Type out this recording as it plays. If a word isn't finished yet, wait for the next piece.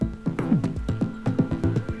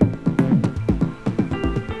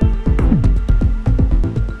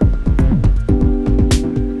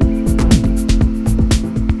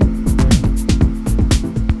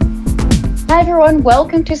everyone,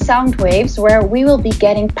 welcome to Soundwaves, where we will be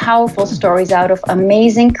getting powerful stories out of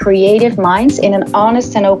amazing creative minds in an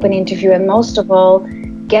honest and open interview, and most of all,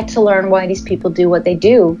 get to learn why these people do what they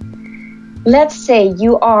do. Let's say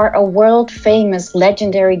you are a world-famous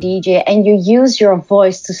legendary DJ and you use your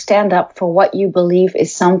voice to stand up for what you believe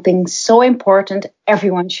is something so important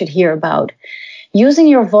everyone should hear about. Using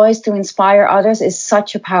your voice to inspire others is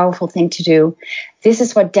such a powerful thing to do. This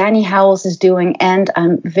is what Danny Howells is doing, and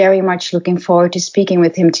I'm very much looking forward to speaking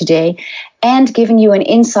with him today and giving you an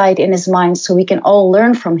insight in his mind so we can all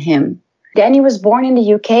learn from him. Danny was born in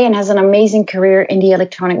the UK and has an amazing career in the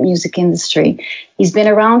electronic music industry. He's been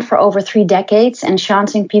around for over 3 decades,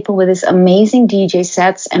 enchanting people with his amazing DJ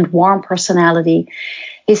sets and warm personality.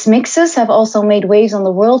 His mixes have also made waves on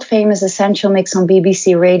the world-famous Essential Mix on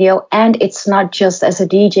BBC Radio, and it's not just as a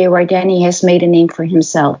DJ where Danny has made a name for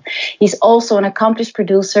himself. He's also an accomplished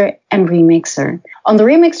producer and remixer. On the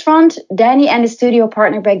remix front, Danny and his studio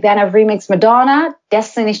partner back then have remixed Madonna,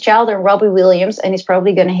 Destiny's Child, and Robbie Williams, and he's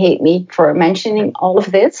probably going to hate me for mentioning all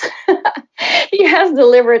of this. He has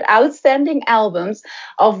delivered outstanding albums,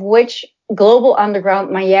 of which Global Underground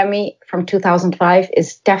Miami from 2005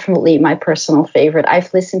 is definitely my personal favorite.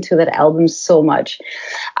 I've listened to that album so much.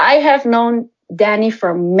 I have known Danny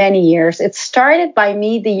for many years. It started by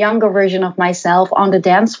me, the younger version of myself, on the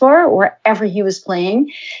dance floor, wherever he was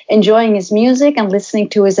playing, enjoying his music and listening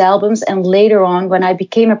to his albums. And later on, when I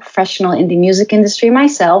became a professional in the music industry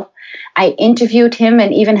myself, I interviewed him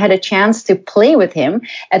and even had a chance to play with him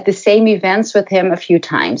at the same events with him a few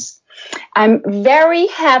times. I'm very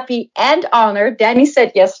happy and honored Danny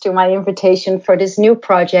said yes to my invitation for this new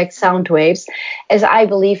project, Soundwaves, as I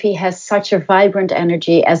believe he has such a vibrant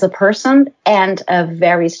energy as a person and a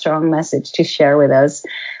very strong message to share with us.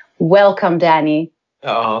 Welcome, Danny.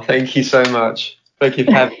 Oh, thank you so much. Thank you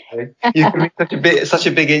for having me. You've given me such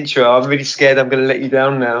a big intro. I'm really scared I'm going to let you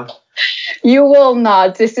down now. You will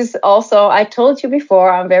not. This is also, I told you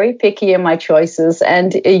before, I'm very picky in my choices,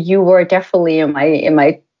 and you were definitely in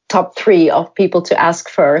my top 3 of people to ask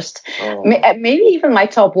first. Oh. Maybe even my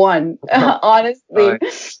top 1, honestly. Right.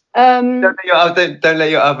 Don't let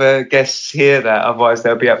your other guests hear that, otherwise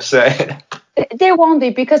they'll be upset. They won't be,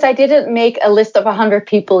 because I didn't make a list of 100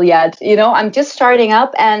 people yet. You know, I'm just starting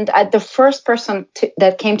up, and the first person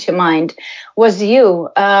that came to mind was you.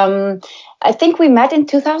 I think we met in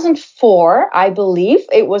 2004, I believe.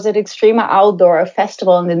 It was at Extrema Outdoor, a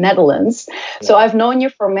festival in the Netherlands. Yeah. So I've known you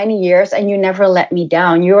for many years, and you never let me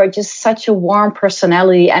down. You are just such a warm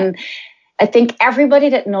personality. And I think everybody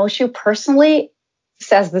that knows you personally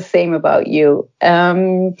says the same about you.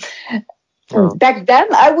 Back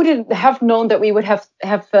then, I wouldn't have known that we would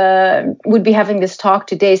would be having this talk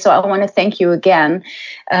today. So I want to thank you again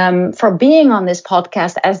for being on this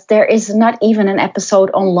podcast, as there is not even an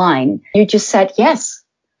episode online. You just said yes.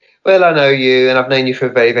 Well, I know you, and I've known you for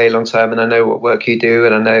a very, very long time, and I know what work you do,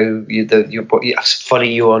 and I know I follow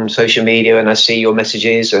you on social media, and I see your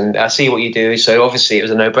messages, and I see what you do. So obviously, it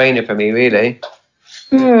was a no-brainer for me, really.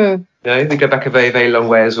 You know, we go back a very, very long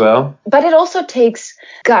way as well. But it also takes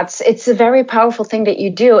guts. It's a very powerful thing that you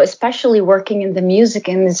do, especially working in the music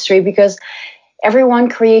industry, because everyone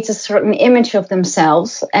creates a certain image of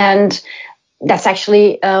themselves. And that's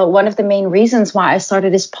actually one of the main reasons why I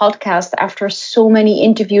started this podcast after so many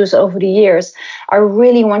interviews over the years. I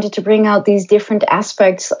really wanted to bring out these different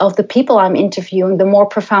aspects of the people I'm interviewing, the more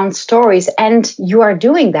profound stories. And you are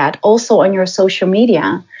doing that also on your social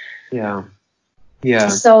media. Yeah. Yeah.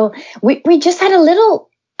 So we just had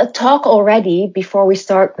a talk already before we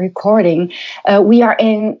start recording. We are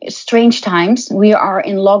in strange times. We are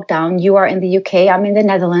in lockdown. You are in the UK. I'm in the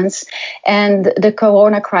Netherlands. And the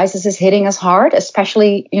corona crisis is hitting us hard,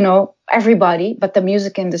 especially, everybody. But the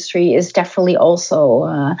music industry is definitely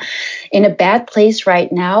also in a bad place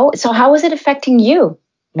right now. So how is it affecting you?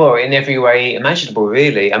 Well, in every way imaginable,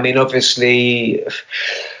 really. I mean, obviously,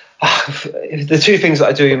 the 2 things that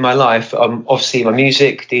I do in my life, obviously my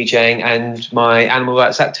music, DJing, and my animal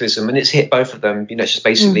rights activism, and it's hit both of them. It's just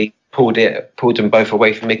basically pulled them both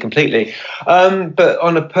away from me completely. But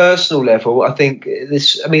on a personal level, I think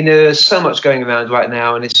there's so much going around right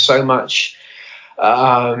now, and it's so much.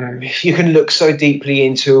 You can look so deeply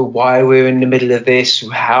into why we're in the middle of this,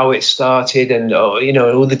 how it started, and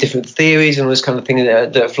all the different theories and all this kind of thing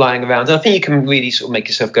that are flying around. And I think you can really sort of make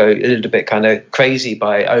yourself go a little bit kind of crazy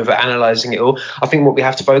by over analysing it all. I think what we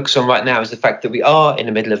have to focus on right now is the fact that we are in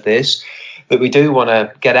the middle of this, that we do want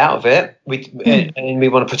to get out of it, and we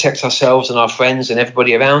want to protect ourselves and our friends and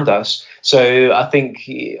everybody around us. So I think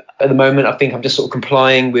at the moment, I'm just sort of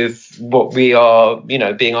complying with what we are,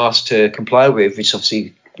 being asked to comply with, which is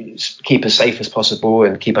obviously, keep as safe as possible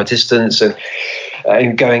and keep our distance, and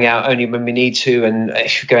going out only when we need to, and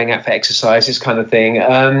going out for exercise, this kind of thing,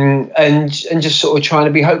 and just sort of trying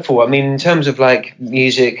to be hopeful. I mean, in terms of like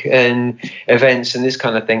music and events and this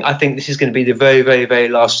kind of thing, I think this is going to be the very, very, very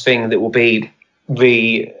last thing that will be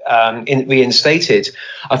reinstated.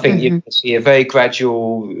 I think you can see a very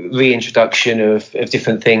gradual reintroduction of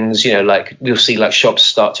different things. You know, like you'll see like shops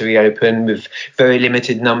start to reopen with very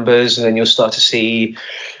limited numbers, and then you'll start to see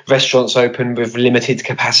restaurants open with limited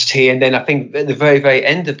capacity. And then I think at the very, very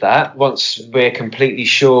end of that, once we're completely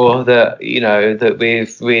sure that, you know, that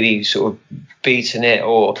we've really sort of beaten it,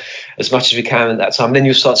 or as much as we can at that time, then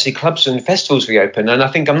you'll start to see clubs and festivals reopen. And I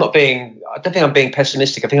don't think I'm being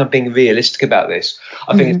pessimistic. I think I'm being realistic about this.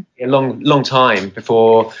 I think it's a long time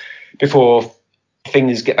before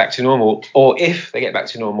things get back to normal, or if they get back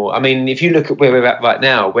to normal. I mean, if you look at where we're at right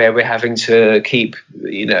now, where we're having to keep,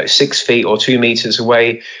 you know, 6 feet or 2 meters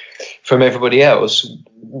away from everybody else, at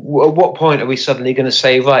what point are we suddenly going to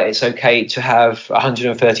say, right, it's okay to have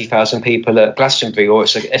 130,000 people at Glastonbury, or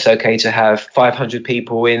it's okay to have 500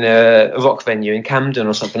 people in a rock venue in Camden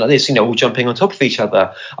or something like this, you know, all jumping on top of each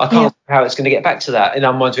other? I can't see how it's going to get back to that. And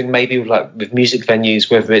I'm wondering, maybe with music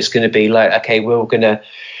venues, whether it's going to be like, okay, we're going to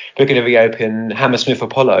reopen Hammersmith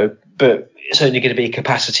Apollo, but it's only going to be a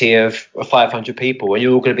capacity of 500 people, and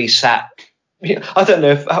you're all going to be sat. I don't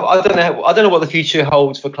know what the future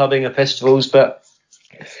holds for clubbing and festivals, but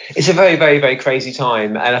it's a very, very, very crazy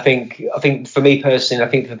time. And I think for me personally, I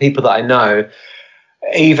think for people that I know,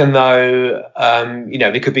 even though you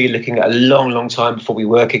know, we could be looking at a long time before we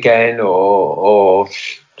work again, or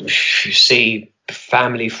see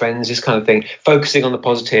family, friends, this kind of thing, focusing on the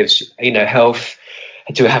positives, you know, health.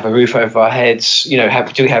 Do we have a roof over our heads? You know,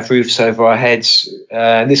 do we have roofs over our heads?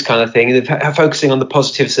 This kind of thing. Focusing on the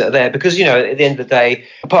positives that are there, because, you know, at the end of the day,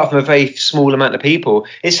 apart from a very small amount of people,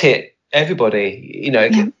 it's hit everybody. You know,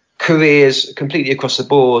 careers completely across the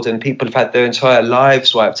board, and people have had their entire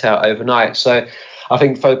lives wiped out overnight. So I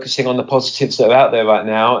think focusing on the positives that are out there right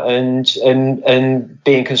now, and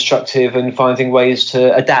being constructive and finding ways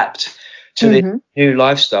to adapt to the new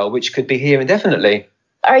lifestyle, which could be here indefinitely.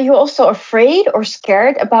 Are you also afraid or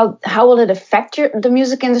scared about how will it affect the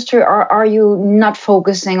music industry, or are you not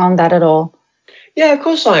focusing on that at all? Yeah, of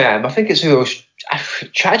course I am. I think it's a real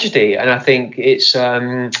tragedy, and I think it's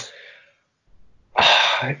in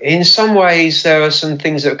some ways there are some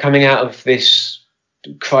things that are coming out of this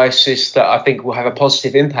crisis that I think will have a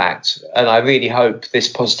positive impact, and I really hope this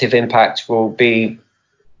positive impact will be,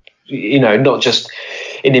 you know, not just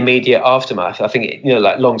in immediate aftermath. I think, you know,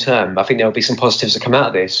 like long term, I think there'll be some positives that come out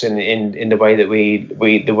of this in the way that we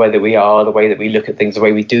the way that we are, the way that we look at things, the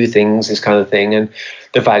way we do things, this kind of thing, and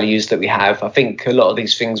the values that we have. I think a lot of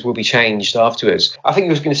these things will be changed afterwards. I think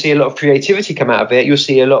you're going to see a lot of creativity come out of it. You'll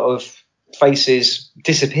see a lot of faces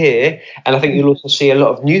disappear, and I think you'll also see a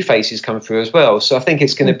lot of new faces come through as well. So I think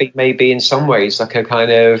it's going to be maybe in some ways like a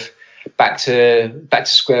kind of back to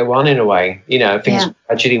square one in a way. You know, things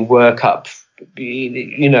gradually work up,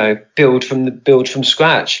 you know, build from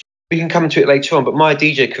scratch. We can come to it later on, but my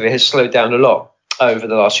DJ career has slowed down a lot over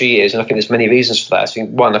the last few years, and I think there's many reasons for that. I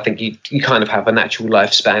think one, I think you kind of have a natural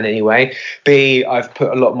lifespan anyway. B, I've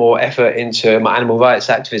put a lot more effort into my animal rights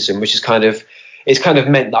activism, which is kind of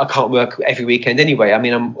meant that I can't work every weekend anyway. I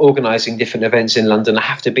mean, I'm organising different events in London. I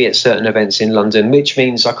have to be at certain events in London, which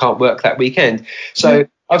means I can't work that weekend. So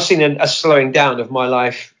I've seen a slowing down of my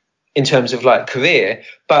life in terms of like career,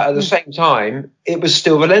 but at the same time, it was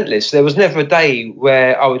still relentless. There was never a day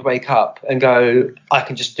where I would wake up and go, I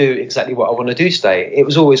can just do exactly what I want to do today. It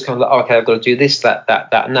was always kind of like, oh, okay, I've got to do this, that,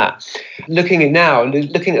 and that. Looking at now,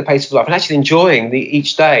 looking at the pace of life and actually enjoying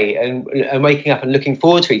each day, and waking up and looking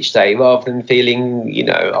forward to each day, rather than feeling, you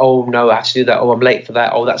know, oh no, I have to do that, oh, I'm late for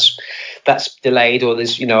that, oh, that's delayed, or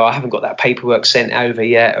there's, you know, I haven't got that paperwork sent over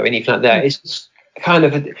yet, or anything like that. It's just kind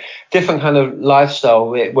of a different kind of lifestyle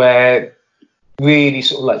where really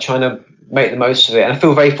sort of like trying to make the most of it. And I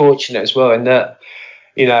feel very fortunate as well in that,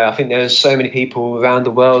 you know, I think there's so many people around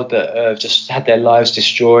the world that have just had their lives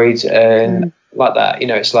destroyed, and like that. You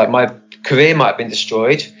know, it's like my career might have been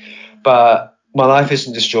destroyed, but my life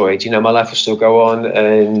isn't destroyed. You know, my life will still go on,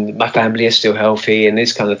 and my family is still healthy, and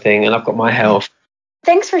this kind of thing, and I've got my health.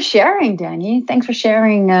 Thanks for sharing, Danny. Thanks for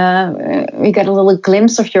sharing. We got a little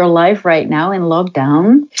glimpse of your life right now in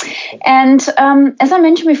lockdown. And as I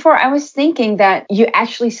mentioned before, I was thinking that you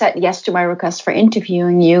actually said yes to my request for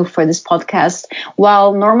interviewing you for this podcast,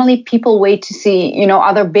 while normally people wait to see, you know,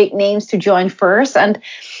 other big names to join first. And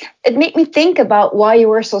it made me think about why you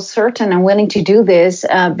were so certain and willing to do this,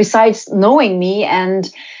 besides knowing me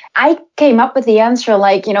and I came up with the answer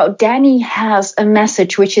like, Danny has a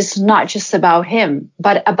message which is not just about him,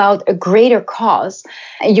 but about a greater cause.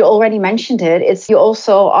 You already mentioned it. You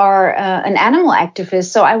also are an animal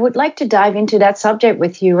activist. So I would like to dive into that subject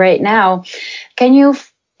with you right now. Can you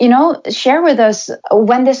share with us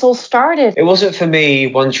when this all started? It wasn't for me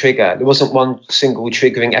one trigger. It wasn't one single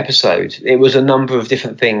triggering episode. It was a number of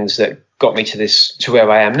different things that got me to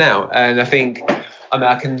where I am now. And I think,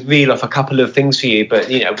 I can reel off a couple of things for you, but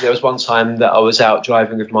there was one time that I was out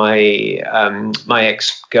driving with my my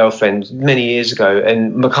ex-girlfriend many years ago,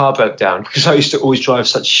 and my car broke down because I used to always drive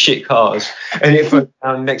such shit cars, and it broke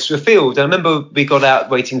down next to a field. And I remember we got out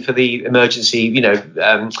waiting for the emergency,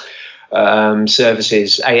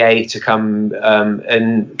 services, AA, to come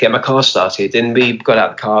and get my car started. And we got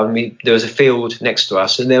out the car, and there was a field next to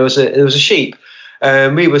us, and there was a sheep.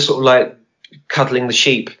 We were sort of like cuddling the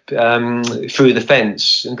sheep through the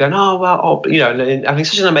fence and going, oh, wow, and having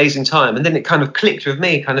such an amazing time. And then it kind of clicked with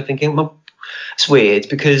me, kind of thinking, well, it's weird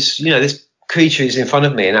because, this creature is in front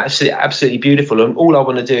of me and absolutely beautiful. And all I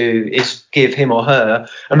want to do is give him or her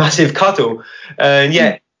a massive cuddle. And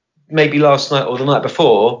yet, maybe last night or the night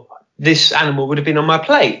before, this animal would have been on my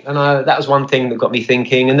plate. And that was one thing that got me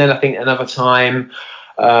thinking. And then I think another time,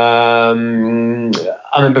 I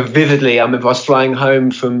remember vividly, I was flying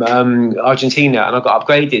home from Argentina, and I got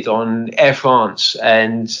upgraded on Air France,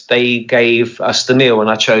 and they gave us the meal,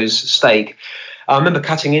 and I chose steak. I remember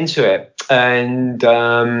cutting into it, and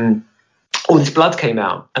all this blood came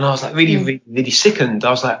out, and I was like really, really sickened.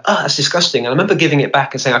 I was like, oh, that's disgusting. And I remember giving it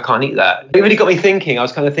back and saying, I can't eat that. It really got me thinking. I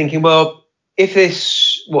was kind of thinking, well, if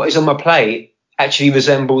what is on my plate actually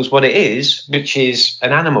resembles what it is, which is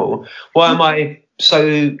an animal, why am I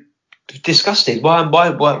so disgusted? Why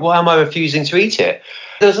am I refusing to eat it?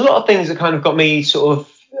 There's a lot of things that kind of got me sort of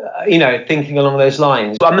thinking along those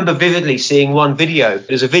lines. I remember vividly seeing one video.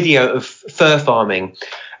 There's a video of fur farming,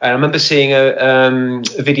 and I remember seeing a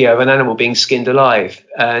video of an animal being skinned alive,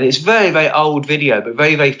 and it's a very, very old video, but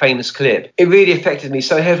very, very famous clip. It really affected me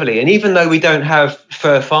so heavily. And even though we don't have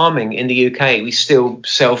fur farming in the UK, we still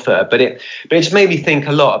sell fur, but it just made me think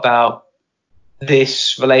a lot about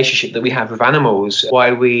this relationship that we have with animals,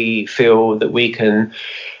 why we feel that we can,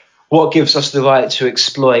 what gives us the right to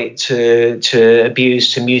exploit, to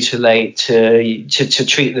abuse, to mutilate, to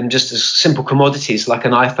treat them just as simple commodities like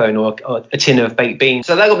an iPhone or a tin of baked beans.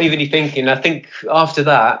 So that got me really thinking. I think after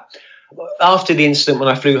the incident when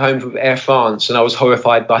I flew home from Air France and I was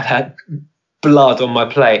horrified by that blood on my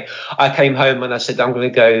plate, I came home and I said, I'm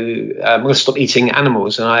going to stop eating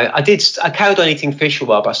animals. And I carried on eating fish for a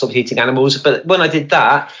while, but I stopped eating animals. But when I did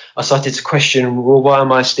that, I started to question, well, why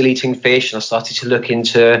am I still eating fish? And I started to look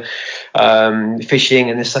into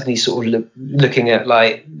fishing, and then suddenly sort of looking at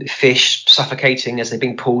like fish suffocating as they're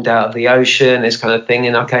being pulled out of the ocean, this kind of thing.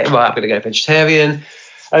 And okay, right, I'm going to go vegetarian.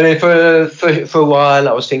 And then for a while,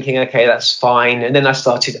 I was thinking, okay, that's fine. And then I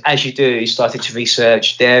started, as you do, started to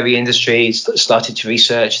research dairy industry, started to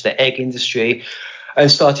research the egg industry, and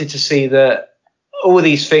started to see that all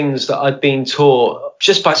these things that I'd been taught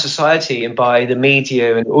just by society and by the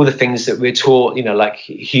media and all the things that we're taught, like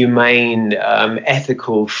humane,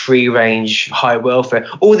 ethical, free range, high welfare,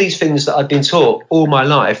 all these things that I'd been taught all my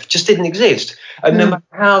life just didn't exist. And no matter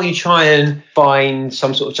how you try and find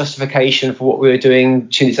some sort of justification for what we were doing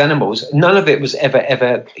to these animals, none of it was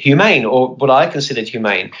ever humane, or what I considered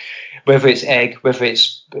humane. Whether it's egg, whether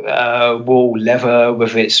it's wool, leather,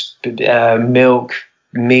 whether it's milk,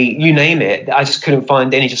 meat, you name it, I just couldn't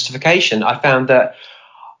find any justification. I found that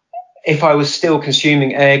if I was still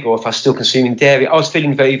consuming egg, or if I was still consuming dairy, I was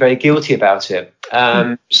feeling very, very guilty about it.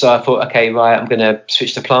 So I thought, okay, right, I'm going to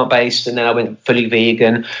switch to plant-based, and then I went fully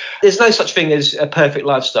vegan. There's no such thing as a perfect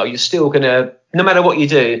lifestyle. You're still going to, no matter what you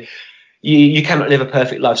do, you cannot live a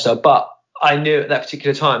perfect lifestyle. But I knew at that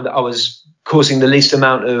particular time that I was causing the least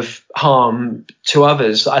amount of harm to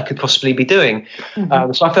others that I could possibly be doing.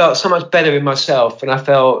 So I felt so much better in myself, and I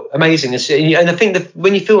felt amazing. And I think that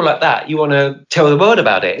when you feel like that, you want to tell the world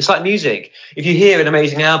about it. It's like music. If you hear an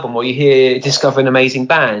amazing album, or you discover an amazing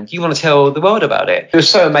band, you want to tell the world about it. It was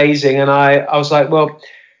so amazing. And I was like, well,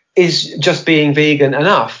 is just being vegan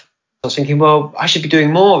enough? I was thinking, well, I should be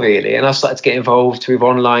doing more, really. And I started to get involved with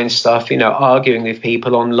online stuff, arguing with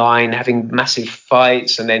people online, having massive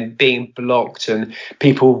fights, and then being blocked, and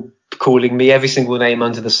people calling me every single name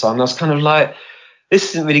under the sun. I was kind of like, this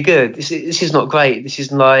isn't really good. This is not great. This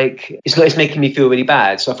is like, it's making me feel really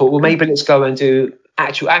bad. So I thought, well, maybe let's go and do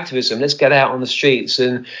actual activism. Let's get out on the streets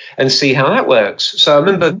and see how that works. So I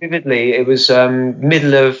remember vividly, it was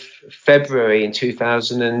middle of February in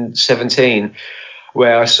 2017.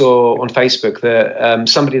 where I saw on Facebook that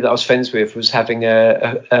somebody that I was friends with was having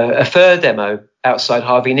a fur demo outside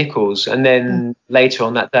Harvey Nichols, and then later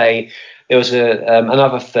on that day there was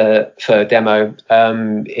another fur demo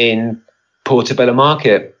in Portobello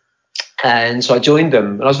Market. And so I joined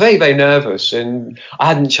them, and I was very, very nervous, and I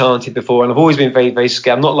hadn't chanted before, and I've always been very, very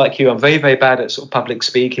scared. I'm not like you. I'm very, very bad at sort of public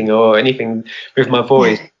speaking or anything with my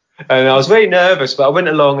voice. And I was very nervous, but I went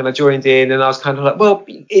along and I joined in, and I was kind of like, well,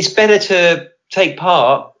 it's better to take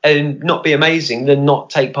part and not be amazing than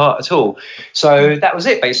not take part at all. So that was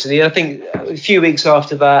it, basically. I think a few weeks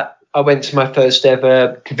after that, I went to my first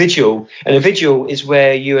ever vigil, and a vigil is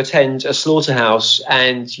where you attend a slaughterhouse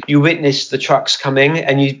and you witness the trucks coming,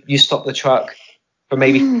 and you stop the truck for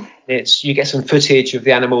maybe minutes. You get some footage of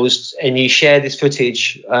the animals, and you share this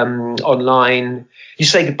footage online. You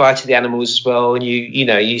say goodbye to the animals as well, and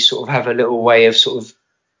you sort of have a little way of sort of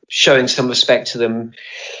showing some respect to them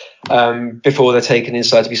before they're taken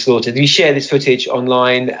inside to be slaughtered. You share this footage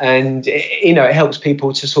online, and it helps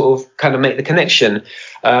people to sort of kind of make the connection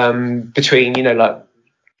between like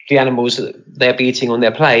the animals that they're eating on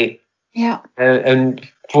their plate, and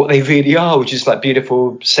what they really are, which is like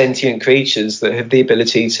beautiful sentient creatures that have the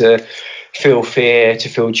ability to feel fear, to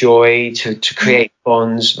feel joy, to create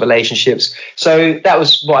bonds, relationships. So that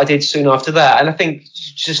was what I did soon after that, and I think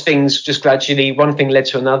things just gradually, one thing led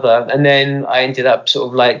to another, and then I ended up sort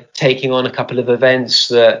of like taking on a couple of events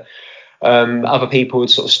that other people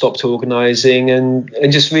had sort of stopped organising, and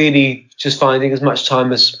just really just finding as much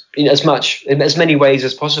time as many ways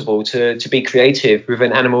as possible to be creative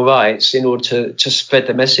within animal rights in order to spread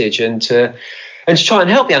the message and to try and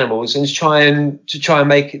help the animals, and to try and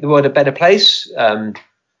make the world a better place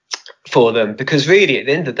for them, because really at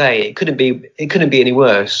the end of the day it couldn't be any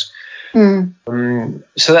worse.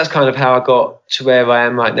 So that's kind of how I got to where I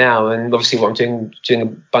am right now, and obviously what I'm doing a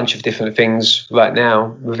bunch of different things right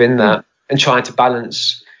now within that, and trying to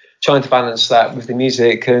balance that with the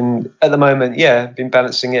music. And at the moment, I've been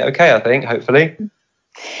balancing it okay, I think, hopefully.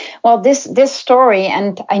 Well, this story,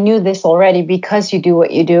 and I knew this already because you do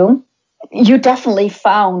what you do, you definitely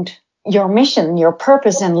found your mission, your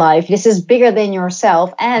purpose in life. This is bigger than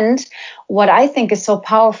yourself. And what I think is so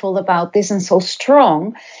powerful about this and so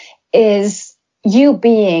strong is you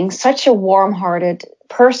being such a warm-hearted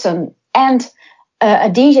person and a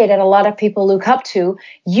DJ that a lot of people look up to.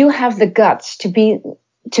 You have the guts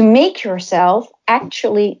to make yourself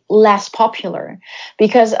actually less popular,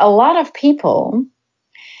 because a lot of people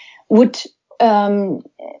would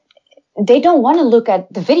they don't want to look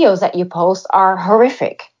at the videos that you post are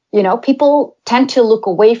horrific. People tend to look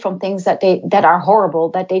away from things that are horrible,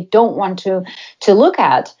 that they don't want to look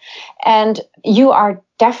at. And you are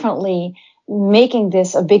definitely making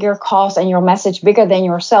this a bigger cause and your message bigger than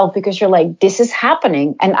yourself, because you're like, this is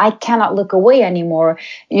happening and I cannot look away anymore.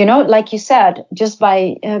 Like you said, just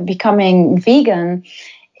by becoming vegan,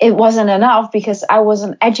 it wasn't enough, because I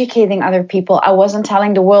wasn't educating other people. I wasn't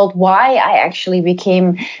telling the world why I actually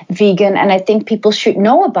became vegan. And I think people should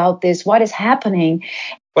know about this, what is happening.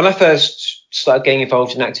 When I first started getting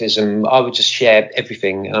involved in activism, I would just share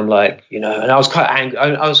everything. And I'm like, and I was quite angry.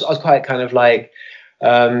 I was quite kind of like,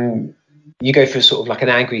 you go through sort of like an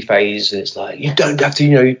angry phase, and it's like, you don't have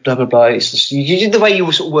to, blah, blah, blah. It's just, the way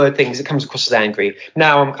you sort of word things, it comes across as angry.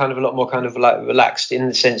 Now I'm kind of a lot more kind of like relaxed, in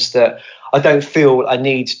the sense that I don't feel I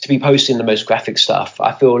need to be posting the most graphic stuff.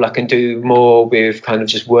 I feel I can do more with kind of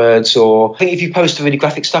just words. Or I think if you post the really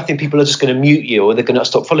graphic stuff, then people are just going to mute you, or they're going to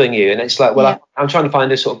stop following you. And it's like, well, I'm trying to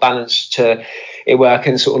find a sort of balance to it where I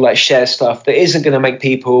can sort of like share stuff that isn't going to make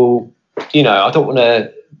people, I don't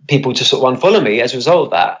want people to sort of unfollow me as a result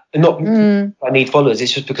of that. And not I need followers,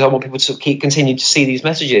 it's just because I want people to sort of continue to see these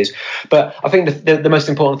messages. But I think the most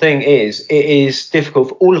important thing is, it is difficult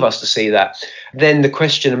for all of us to see that. Then the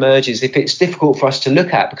question emerges, if it's difficult for us to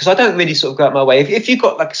look at, because I don't really sort of go out my way. If you've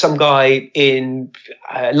got like some guy in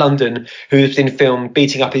London who's been filmed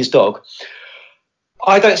beating up his dog,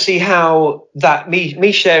 I don't see how that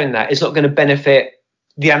me sharing that is not going to benefit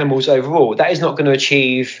the animals overall. That is not going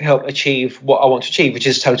to help achieve what I want to achieve, which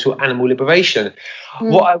is total animal liberation.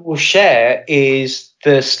 What I will share is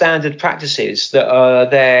the standard practices that are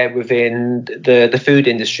there within the food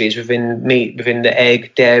industries, within meat, within the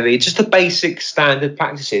egg, dairy, just the basic standard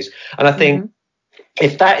practices. And I think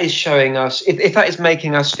if that is showing us, if that is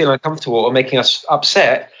making us feel uncomfortable, or making us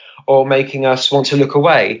upset, or making us want to look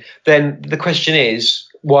away, then the question is,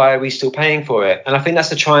 why are we still paying for it? And I think that's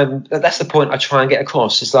the point I try and get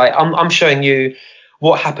across. It's like, I'm showing you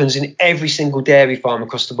what happens in every single dairy farm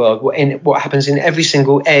across the world, what happens in every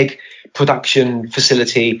single egg production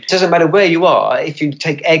facility. It doesn't matter where you are. If you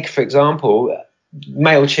take egg, for example,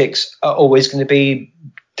 male chicks are always going to be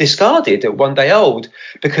discarded at one day old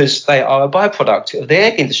because they are a byproduct of the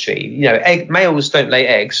egg industry. Males don't lay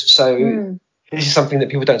eggs, so this is something that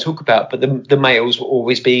people don't talk about, but the males will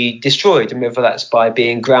always be destroyed, and whether that's by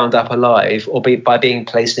being ground up alive or by being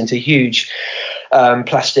placed into huge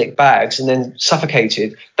plastic bags and then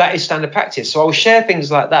suffocated. That is standard practice. So I'll share things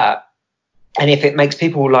like that, and if it makes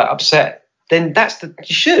people upset, then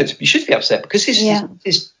you should be upset, because this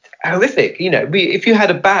is horrific. If you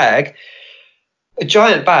had a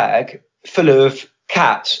giant bag full of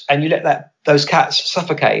cats, and you let those cats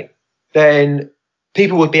suffocate, then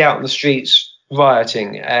people would be out on the streets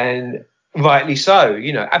rioting, and rightly so,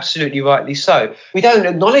 absolutely rightly so. We don't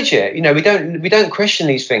acknowledge it, we don't question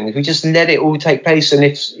these things. We just let it all take place. And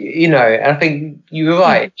and I think you were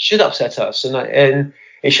right, it should upset us, and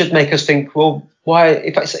it should make us think, well, why,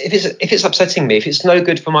 if it's upsetting me, if it's no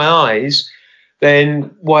good for my eyes,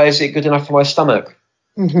 then why is it good enough for my stomach?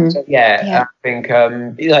 So, I think,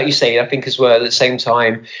 like you say, I think as well, at the same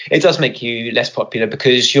time, it does make you less popular,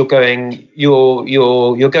 because you're going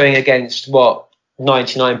against what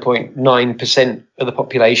 99.9% of the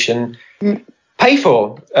population pay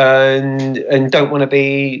for, and don't want to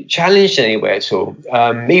be challenged anywhere at all.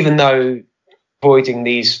 Even though avoiding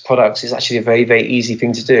these products is actually a very, very easy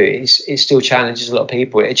thing to do, it still challenges a lot of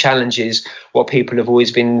people. It challenges what people have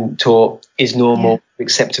always been taught is normal,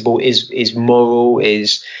 acceptable, is moral,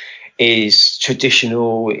 is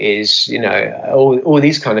traditional, is all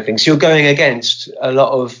these kind of things. So you're going against a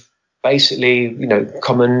lot of basically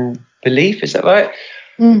common belief. Is that right?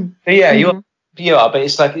 But you are. But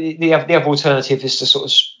it's like the other alternative is to sort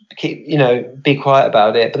of keep be quiet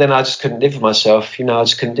about it. But then I just couldn't live with myself. I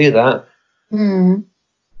just couldn't do that.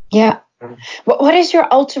 Yeah. What is your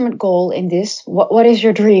ultimate goal in this? What is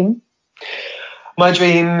your dream? My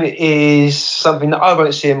dream is something that I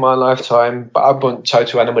won't see in my lifetime, but I want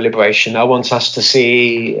total animal liberation. I want us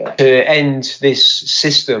to end this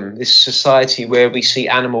system, this society where we see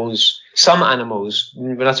some animals.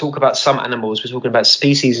 When I talk about some animals, we're talking about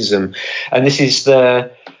speciesism, and this is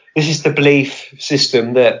the belief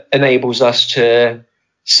system that enables us to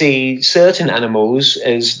see certain animals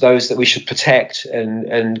as those that we should protect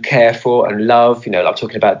and care for and love. I'm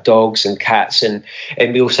talking about dogs and cats, and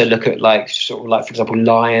we also look at for example,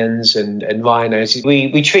 lions and rhinos.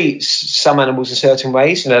 We treat some animals in certain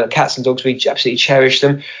ways. Cats and dogs, we absolutely cherish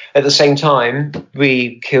them. At the same time,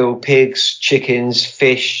 we kill pigs, chickens,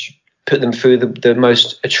 fish, put them through the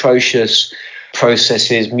most atrocious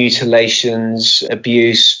processes, mutilations,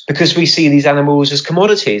 abuse, because we see these animals as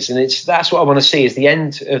commodities. And that's what I want to see, is the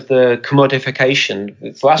end of the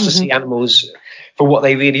commodification, for us to see animals for what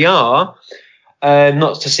they really are,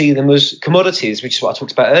 not to see them as commodities, which is what I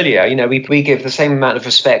talked about earlier. We give the same amount of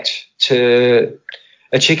respect to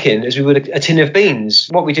a chicken as we would a tin of beans.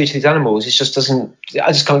 What we do to these animals, I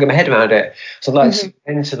just can't get my head around it. So I'd like to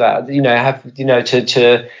end to that,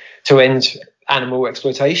 to end animal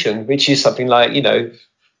exploitation, which is something like,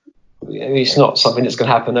 it's not something that's going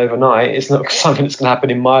to happen overnight. It's not something that's going to happen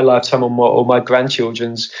in my lifetime or my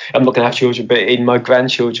grandchildren's. I'm not going to have children, but in my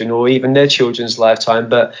grandchildren or even their children's lifetime.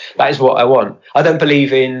 But that is what I want. I don't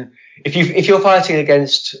believe in, if you're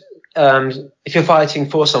fighting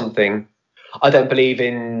for something, I don't believe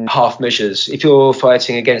in half measures. If you're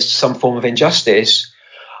fighting against some form of injustice,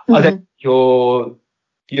 I don't.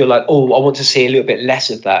 You're like, oh, I want to see a little bit less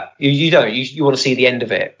of that. You don't. You want to see the end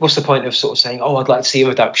of it. What's the point of sort of saying, oh, I'd like to see a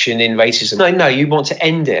reduction in racism? No, you want to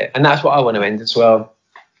end it, and that's what I want to end as well.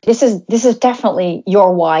 This is definitely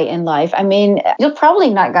your why in life. I mean, you're probably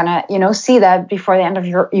not gonna, see that before the end of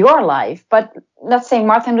your life. But let's say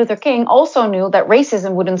Martin Luther King also knew that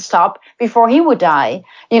racism wouldn't stop before he would die.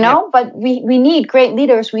 But we need great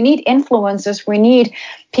leaders. We need influencers. We need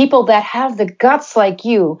people that have the guts like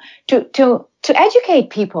you to educate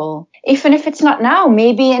people. Even if it's not now,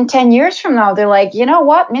 maybe in 10 years from now, they're like, you know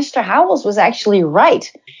what, Mr. Howells was actually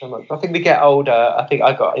right. I think we get older. I think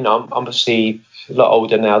I'm obviously a lot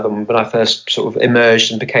older now than when I first sort of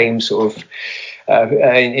emerged and became sort of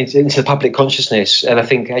into the public consciousness. And I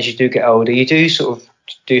think as you do get older, you do sort of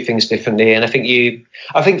do things differently. And I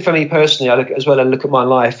think for me personally, I look at my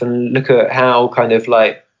life and look at how kind of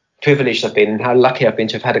like privileged I've been and how lucky I've been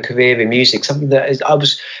to have had a career in music. Something that I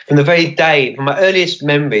was from the very day, my earliest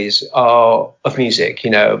memories are of music,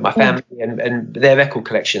 my family and their record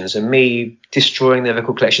collections, and me destroying their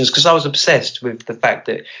record collections because I was obsessed with the fact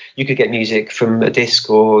that you could get music from a disc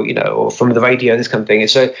or from the radio, this kind of thing. And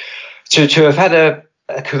so to have had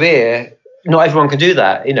a career, not everyone can do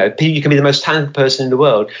that. You can be the most talented person in the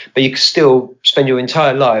world, but you can still spend your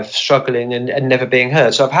entire life struggling and never being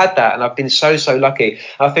heard. So I've had that, and I've been so lucky.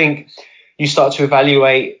 I think, you start to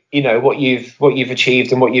evaluate, what you've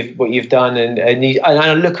achieved and what you've done, and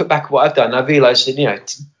I look back at what I've done. And I realised that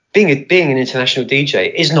being an international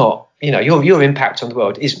DJ is not, your impact on the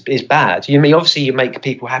world is bad. Obviously you make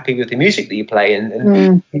people happy with the music that you play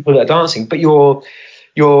and people that are dancing, but your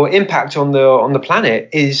impact on the planet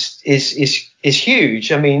is huge.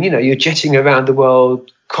 You're jetting around the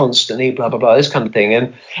world constantly, blah blah blah, this kind of thing.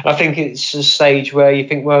 And I think it's a stage where you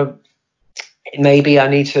think, well, maybe I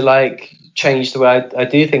need to change the way I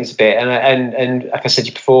do things a bit. And like I said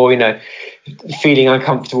before, feeling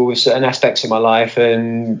uncomfortable with certain aspects of my life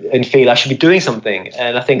and feel I should be doing something.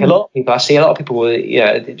 And I think I see a lot of people,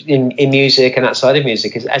 in music and outside of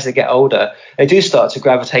music, as they get older, they do start to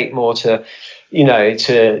gravitate more to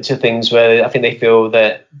things where I think they feel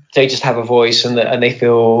that they just have a voice and they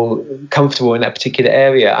feel comfortable in that particular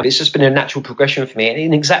area. It's just been a natural progression for me, and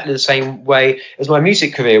in exactly the same way as my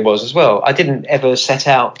music career was as well. I didn't ever set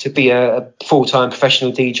out to be a full-time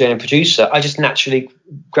professional DJ and producer. I just naturally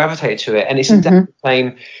gravitated to it, and it's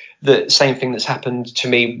exactly the same thing that's happened to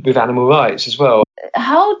me with animal rights as well.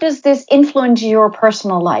 How does this influence your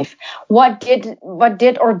personal life? What did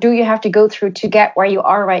or do you have to go through to get where you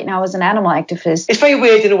are right now as an animal activist? It's very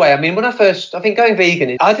weird in a way. When I think going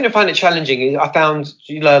vegan, I didn't find it challenging. I found,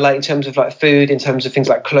 in terms of food, in terms of things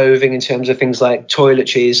like clothing, in terms of things like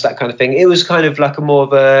toiletries, that kind of thing, it was kind of like a more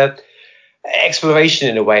of a exploration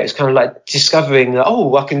in a way. It's kind of like discovering that,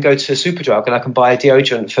 I can go to Superdrug and I can buy a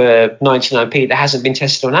deodorant for 99p that hasn't been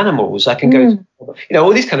tested on animals. I can go to,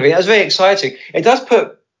 all these kind of things. That's very exciting. It does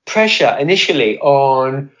put pressure initially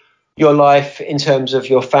on your life in terms of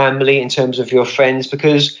your family, in terms of your friends,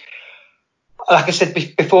 because like I said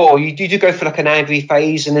before, you do go through an angry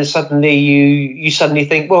phase, and then suddenly you suddenly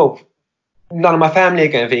think, well, none of my family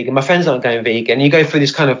are going vegan, my friends aren't going vegan. You go through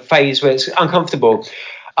this kind of phase where it's uncomfortable.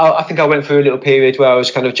 I think I went through a little period where I was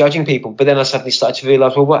kind of judging people, but then I suddenly started to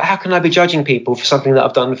realise, well, how can I be judging people for something that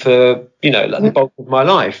I've done for, the bulk of my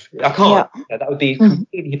life? I can't. Yeah. That would be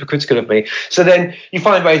completely hypocritical of me. So then you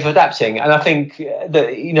find ways of adapting. And I think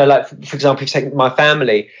that, for example, if you take my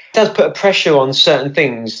family, it does put a pressure on certain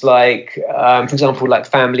things, for example,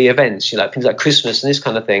 family events, things like Christmas and this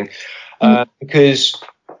kind of thing, because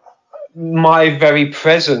my very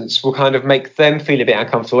presence will kind of make them feel a bit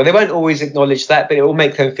uncomfortable. They won't always acknowledge that, but it will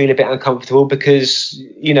make them feel a bit uncomfortable because,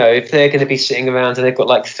 if they're going to be sitting around and they've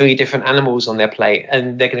got 3 different animals on their plate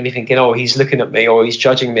and they're going to be thinking, oh, he's looking at me or he's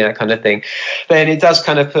judging me, that kind of thing, then it does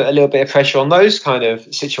kind of put a little bit of pressure on those kind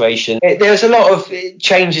of situations. There's a lot of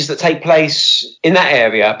changes that take place in that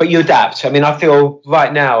area, but you adapt. I feel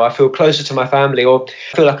right now, I feel closer to my family, or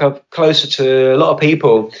I feel like I'm closer to a lot of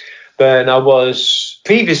people than I was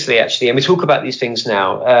previously, actually. And we talk about these things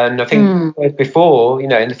now, and I think before, in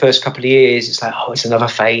the first couple of years, it's like, it's another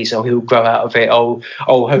phase, he'll grow out of it,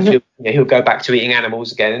 hopefully he'll go back to eating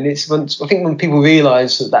animals again. And I think when people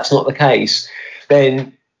realise that that's not the case,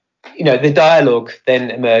 then the dialogue then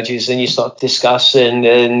emerges and you start to discuss but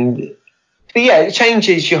yeah, it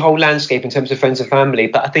changes your whole landscape in terms of friends and family,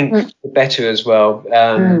 but I think better as well.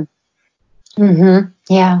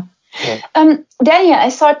 Yeah. Dania, I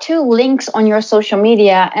saw 2 links on your social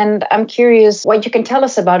media, and I'm curious what you can tell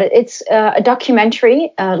us about it. It's a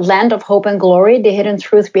documentary, Land of Hope and Glory, the hidden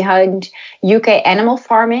truth behind UK animal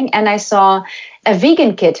farming. And I saw a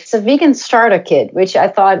vegan kit. It's a vegan starter kit, which I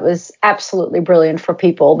thought was absolutely brilliant for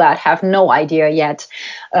people that have no idea yet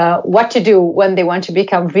what to do when they want to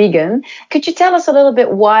become vegan. Could you tell us a little bit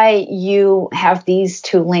why you have these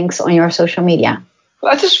 2 links on your social media?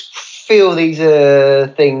 I just feel these are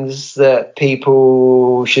things that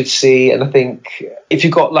people should see, and I think if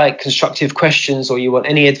you've got constructive questions or you want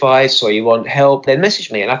any advice or you want help, then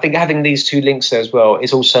message me. And I think having these 2 links there as well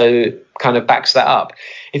is also kind of backs that up.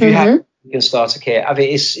 If you have a starter kit,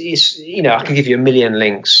 it's I can give you a million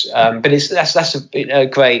links, but that's a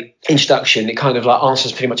great introduction. It kind of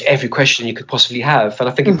answers pretty much every question you could possibly have, and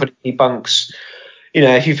I think it pretty debunks.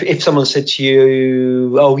 If someone said to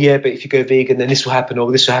you, oh yeah, but if you go vegan, then this will happen or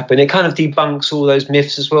this will happen, it kind of debunks all those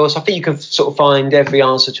myths as well. So I think you can sort of find every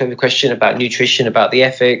answer to every question about nutrition, about the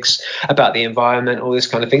ethics, about the environment, all this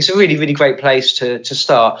kind of thing. It's a really, really great place to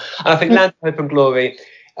start. And I think Land of Hope and Glory,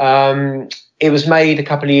 it was made a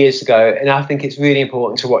couple of years ago, and I think it's really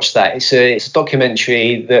important to watch that. It's a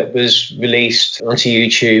documentary that was released onto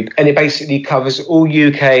YouTube, and it basically covers all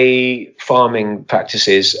UK farming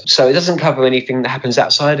practices. So it doesn't cover anything that happens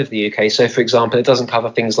outside of the UK. So, for example, it doesn't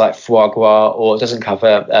cover things like foie gras, or it doesn't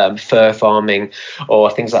cover fur farming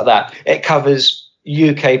or things like that. It covers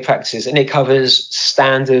UK practices, and it covers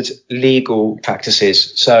standard legal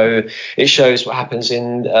practices. So it shows what happens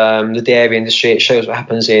in the dairy industry. It shows what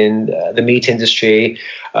happens in the meat industry.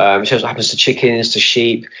 It shows what happens to chickens, to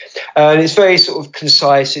sheep. And it's very sort of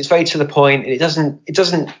concise. It's very to the point. And it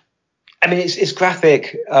doesn't. I mean, it's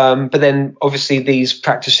graphic, but then obviously these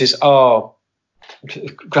practices are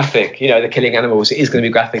graphic. You know, they're killing animals. It is going to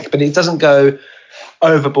be graphic, but it doesn't go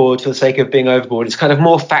overboard for the sake of being overboard. It's kind of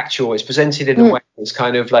more factual. It's presented in a way that's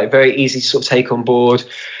kind of like very easy to sort of take on board.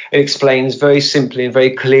 It explains very simply and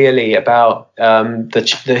very clearly about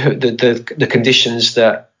the conditions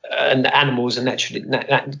that animals are naturally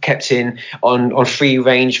kept in on free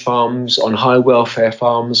range farms, on high welfare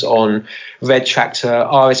farms, on red tractor,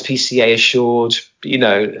 RSPCA assured,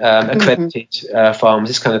 accredited farms,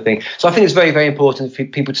 this kind of thing. So I think it's very, very important for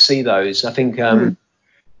people to see those. I think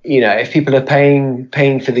if people are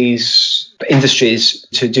paying for these industries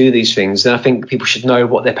to do these things, then I think people should know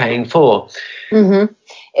what they're paying for. Mm-hmm.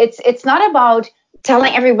 It's not about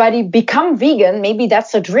telling everybody become vegan. Maybe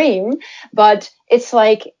that's a dream, but it's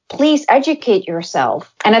like, please educate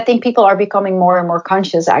yourself. And I think people are becoming more and more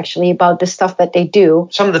conscious actually about the stuff that they do.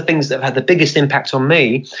 Some of the things that have had the biggest impact on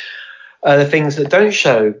me are the things that don't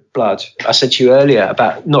show blood. I said to you earlier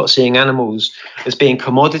about not seeing animals as being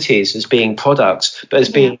commodities, as being products, but as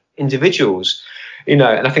being individuals. And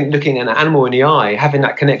I think looking at an animal in the eye, having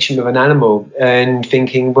that connection with an animal and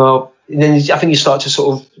thinking, well, then I think you start to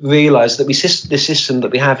sort of realize that the system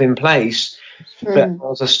that we have in place that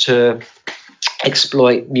allows us to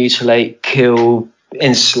exploit, mutilate, kill,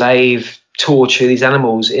 enslave, torture these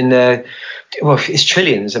animals it's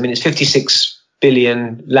trillions. I mean, it's 56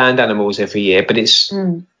 billion land animals every year, but it's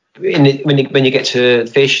when you get to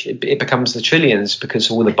fish, it becomes the trillions because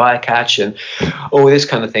of all the bycatch and all this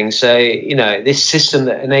kind of thing. So this system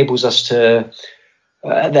that enables us that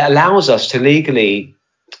allows us to legally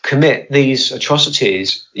commit these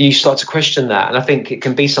atrocities, you start to question that. And I think it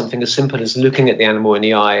can be something as simple as looking at the animal in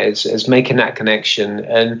the eye, as making that connection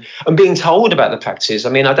and being told about the practices. I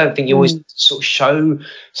mean, I don't think you always sort of show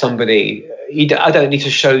somebody. I don't need to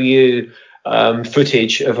show you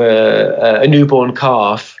footage of a newborn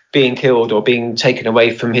calf being killed or being taken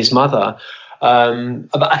away from his mother.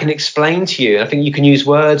 But I can explain to you. I think you can use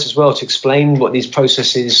words as well to explain what these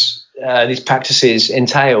processes, these practices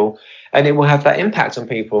entail, and it will have that impact on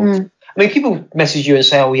people. I mean, people message you and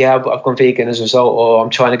say, oh, yeah, I've gone vegan as a result, or I'm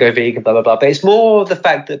trying to go vegan, blah, blah, blah. But it's more the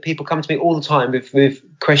fact that people come to me all the time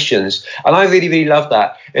with questions. And I really, really love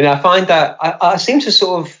that. And I find that I seem to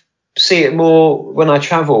sort of see it more when I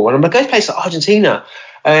travel. When I'm going to places like Argentina,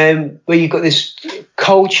 where you've got this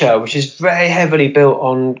culture which is very heavily built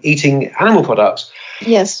on eating animal products.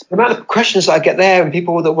 Yes. The amount of questions that I get there and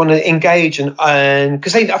people that want to engage and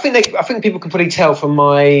because I think people can probably tell from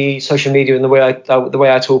my social media and the way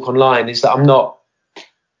I talk online is that I'm not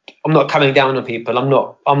coming down on people. I'm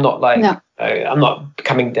not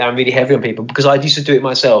coming down really heavy on people because I used to do it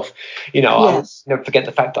myself. I never forget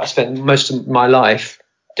the fact that I spent most of my life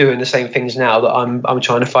doing the same things now that I'm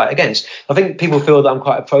trying to fight against. I think people feel that I'm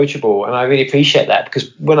quite approachable, and I really appreciate that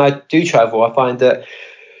because when I do travel, I find that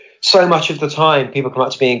so much of the time people come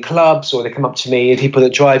up to me in clubs, or they come up to me, people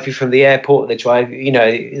that drive you from the airport, they drive,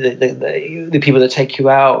 the people that take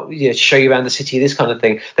you out, to show you around the city, this kind of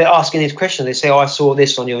thing. They're asking these questions. They say, oh, I saw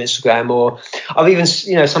this on your Instagram, or I've even,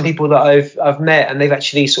 some people that I've met and they've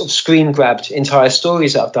actually sort of screen grabbed entire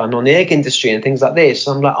stories that I've done on the egg industry and things like this.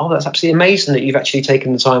 So I'm like, oh, that's absolutely amazing that you've actually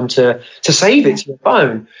taken the time to save it to your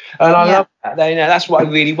phone. And I love that. That's what I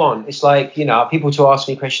really want. It's like, people to ask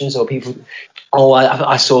me questions, or people, oh,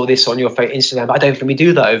 I saw this on your Instagram, but I don't think we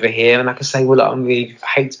do that over here. And I can say, well, I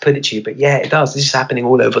hate to put it to you, but yeah, it does. This is happening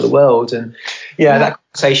all over the world. And that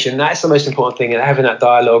conversation, that's the most important thing, and having that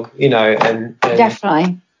dialogue, and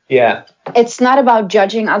definitely. Yeah. It's not about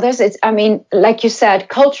judging others. Like you said,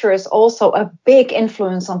 culture is also a big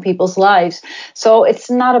influence on people's lives. So it's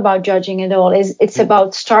not about judging at all. It's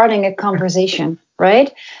about starting a conversation,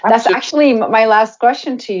 right? Absolutely. That's actually my last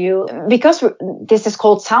question to you. Because this is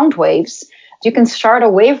called Sound Waves, you can start a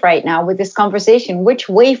wave right now with this conversation. Which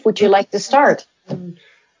wave would you like to start?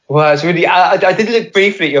 Well, it's really. I did look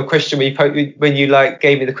briefly at your question when you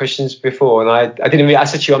gave me the questions before, and I didn't. I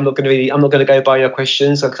said to you, I'm not going to go by your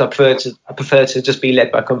questions because I prefer to just be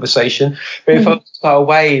led by conversation. But if I start a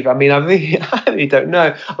wave, I really don't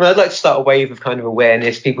know. I'd like to start a wave of kind of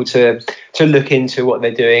awareness, people to look into what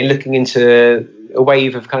they're doing, looking into a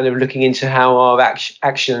wave of kind of looking into how our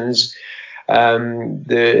actions.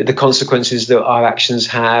 The consequences that our actions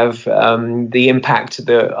have, the impact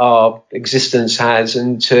that our existence has,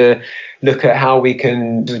 and to look at how we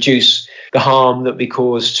can reduce the harm that we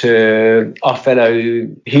cause to our fellow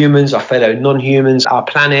humans, our fellow non-humans, our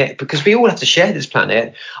planet, because we all have to share this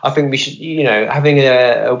planet. I think we should, having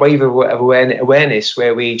a wave of awareness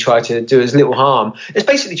where we try to do as little harm. It's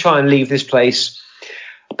basically try and leave this place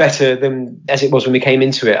better than as it was when we came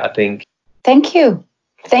into it, I think. Thank you.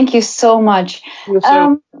 Thank you so much.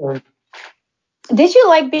 Did you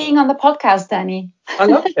like being on the podcast, Danny? I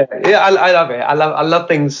love it. Yeah, I love it. I love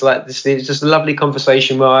things like this. It's just a lovely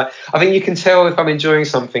conversation where I think you can tell if I'm enjoying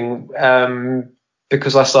something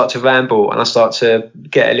because I start to ramble and I start to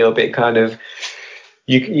get a little bit kind of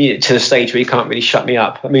you to the stage where you can't really shut me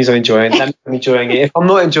up. That means I'm enjoying it. If I'm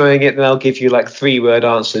not enjoying it, then I'll give you like 3-word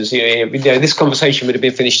answers. This conversation would have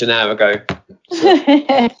been finished an hour ago.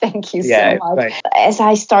 So. Thank you so much. Right. As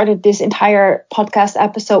I started this entire podcast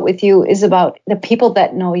episode with you is about the people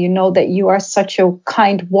that know you, know that you are such a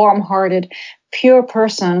kind, warm-hearted, pure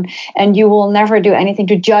person, and you will never do anything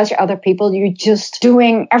to judge other people. You're just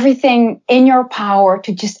doing everything in your power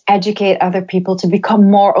to just educate other people to become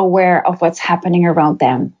more aware of what's happening around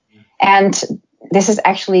them. And this is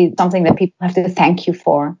actually something that people have to thank you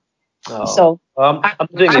for. I'm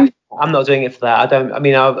not doing it for that. I don't. I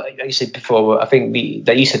mean, like you said before, I think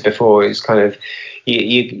that you said before is kind of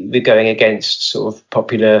you're going against sort of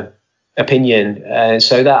popular opinion.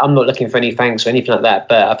 So that I'm not looking for any thanks or anything like that.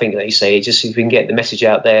 But I think, like you say, just if we can get the message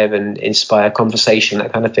out there and inspire conversation,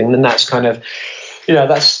 that kind of thing, then that's kind of,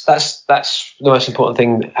 that's the most important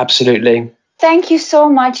thing. Absolutely. Thank you so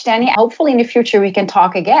much, Danny. Hopefully in the future we can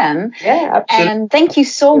talk again. Yeah, absolutely. And thank you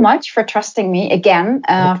so much for trusting me again,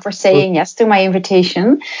 for saying yes to my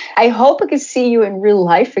invitation. I hope I can see you in real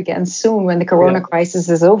life again soon when the corona crisis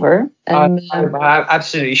is over. And, I'm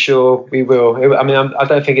absolutely sure we will. I mean, I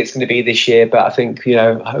don't think it's going to be this year, but I think,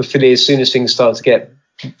 hopefully as soon as things start to get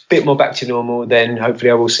a bit more back to normal, then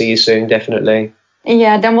hopefully I will see you soon, definitely.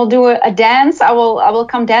 Yeah, then we'll do a dance. I will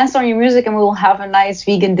come dance on your music and we will have a nice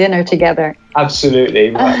vegan dinner together.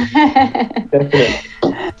 Absolutely. Right. Definitely.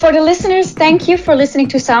 For the listeners, thank you for listening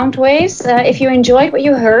to Soundwaves. If you enjoyed what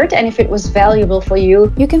you heard and if it was valuable for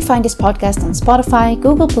you, you can find this podcast on Spotify,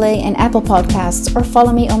 Google Play and Apple Podcasts, or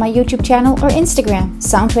follow me on my YouTube channel or Instagram,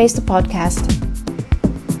 Soundwaves the Podcast.